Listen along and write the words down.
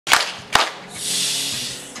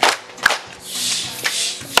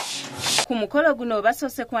Ku mukolo guno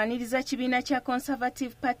basoose kwaniriza kibiina kya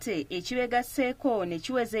Conservative Party ekibeegasseeko ne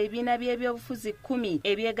kiweza ebibiina by'ebyobufuzi 10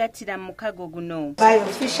 ebyegattira mu mukago guno. I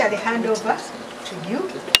officially hand over to you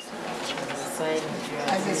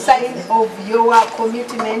as a sign of your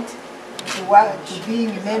commitment to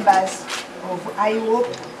being members of IWOP,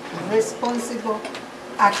 responsible,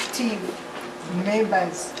 active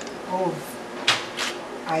members of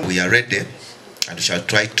IWOP. We are ready and we shall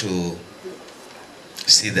try to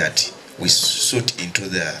see that we suit into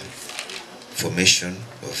the formation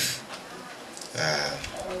of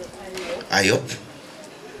IWOP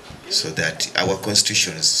so that our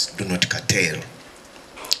constitutions do not curtail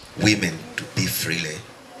women to be freely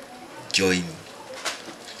join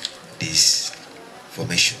this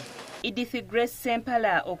formation. Edith Grace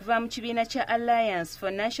Sempala okuva mu kibiina kya Alliance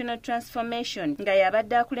for National Transformation nga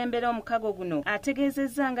yabadde akulembera omukago guno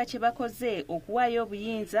ategeezezza nga kye bakoze okuwaayo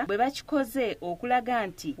obuyinza bwe bakikoze okulaga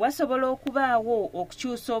nti wasobola okubaawo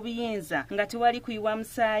okukyusa obuyinza nga tewali kuyiwa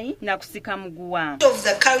musaayi na kusika muguwa. Of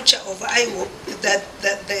the culture of IWOP,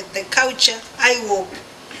 the culture IWOP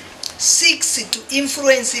seeks to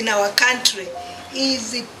influence in our country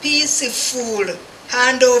is the peaceful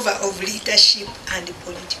handover of leadership and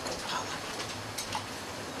political power.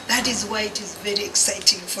 That is why it is very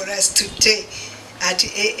exciting for us today at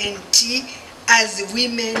ANT as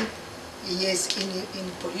women, yes,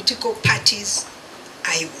 in political parties,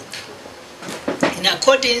 IWOP. In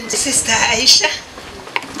accordance, Sister Aisha,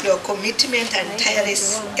 your commitment and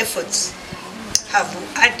tireless efforts have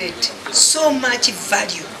added so much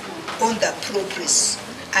value on the progress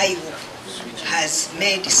IWOP has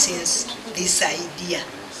made since this idea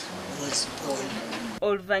was born.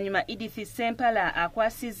 Oluvannyuma Edith Sempala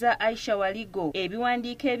akwasizza Aisha Waligo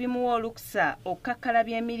ebiwandiiko ebimuwa olukusa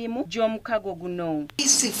okukakkalabya emirimu gy'omukago guno.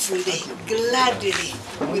 Peacefully, gladly,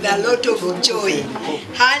 with a lot of joy,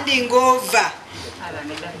 handing over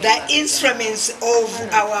the instruments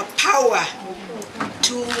of our power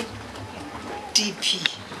to DP,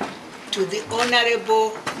 to the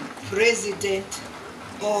Honorable President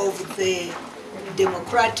of the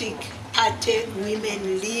Democratic Party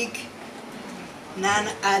Women League, none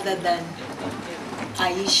other than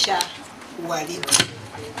Aisha Waligo.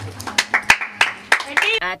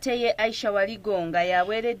 Ate ye Aisha Waligo nga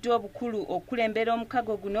yaweereddwa obukulu okulembera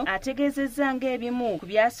omukago guno ategeezezza ng'ebimu ku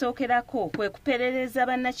byasookerako kwe kuperereza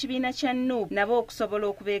bannakibiina kya NUP nabo okusobola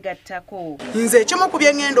okubeegattako. Nze ekimu ku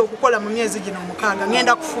bye ngenda okukola mu myezi gino 6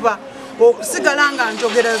 ngenda kufuba okusigala nga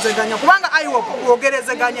njogerezeganya kubanga IWOP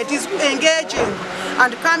okwogerezeganya, it is engaging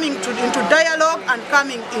and coming into dialogue and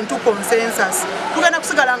coming into consensus. Tugenda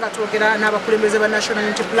kusigala nga twogera n'abakulembeze ba National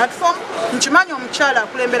Unity Platform. Nkimanyi omukyala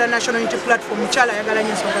akulembera National Unity Platform mukyala ayagala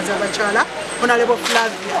nnyo ensonga z'abakyala Honorable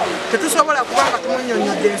Flavia. Tetusobola kubanga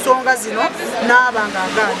tumunnyonnyodde ensonga zino n'abanga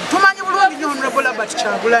agaani. Tumanyi bulungi nnyo Honorable Robert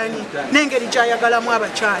Kyagulanyi n'engeri gy'ayagalamu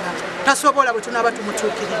abakyala. Tasobola bwe tunaaba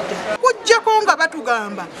tumutuukiridde. Kujjako nga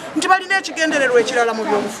batugamba nti balina ekigendererwa ekirala mu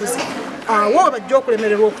byobufuzi. Awo bajja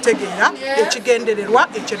okulemererwa okutegeera ekigendererwa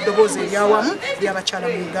eky'eddoboozi eryawamu ly'abakyala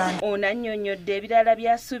mu Uganda. Ono annyonnyodde ebirala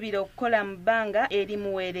by'asuubira okukola mu bbanga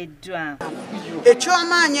erimuweereddwa.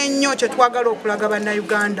 Eky'amaanyi ennyo kye twagala okulaga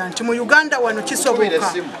bannayuganda nti mu Uganda wano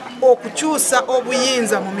kisoboka okukyusa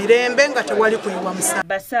obuyinza mu mirembe nga tewali kuyiwa musa.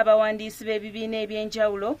 Bassaabawandiisi b'ebibiina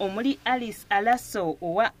eby'enjawulo omuli Alice Alaso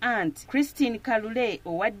owa ANT, Christine Kalule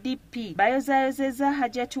owa DP bayozaayozezza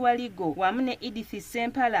Hajjatu Waligo wamu ne Edith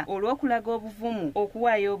Sempala olw'okulaga obuvumu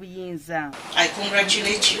okuwaayo obuyinza. I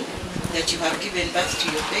congratulate you that you have given birth to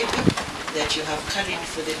your baby, that you have carried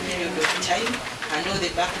for the period of time, and all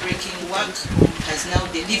the backbreaking work has now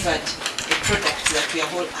delivered a product that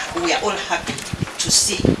we are all happy to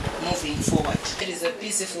see moving forward. It is a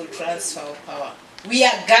peaceful transfer of power. We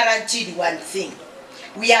are guaranteed one thing.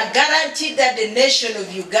 We are guaranteed that the nation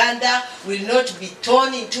of Uganda will not be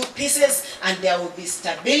torn into pieces and there will be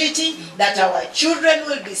stability, that our children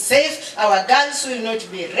will be safe, our girls will not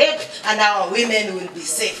be raped, and our women will be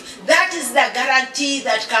safe. That is the guarantee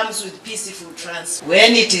that comes with peaceful transfer.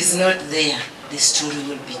 When it is not there, the story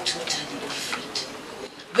will be totally different.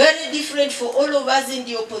 Very different for all of us in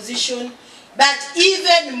the opposition, but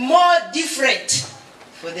even more different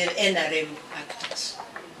for the NRM actors.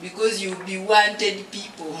 Because you'll be wanted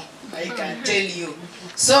people, I can tell you.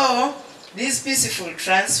 So, this peaceful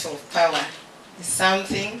transfer of power is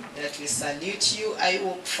something that we salute you, I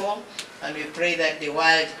hope for, and we pray that the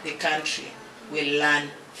world, the country, will learn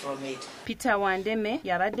from it. Peter Wandeme,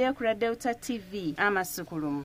 yabadde ku Radio TV, Amasukulumu.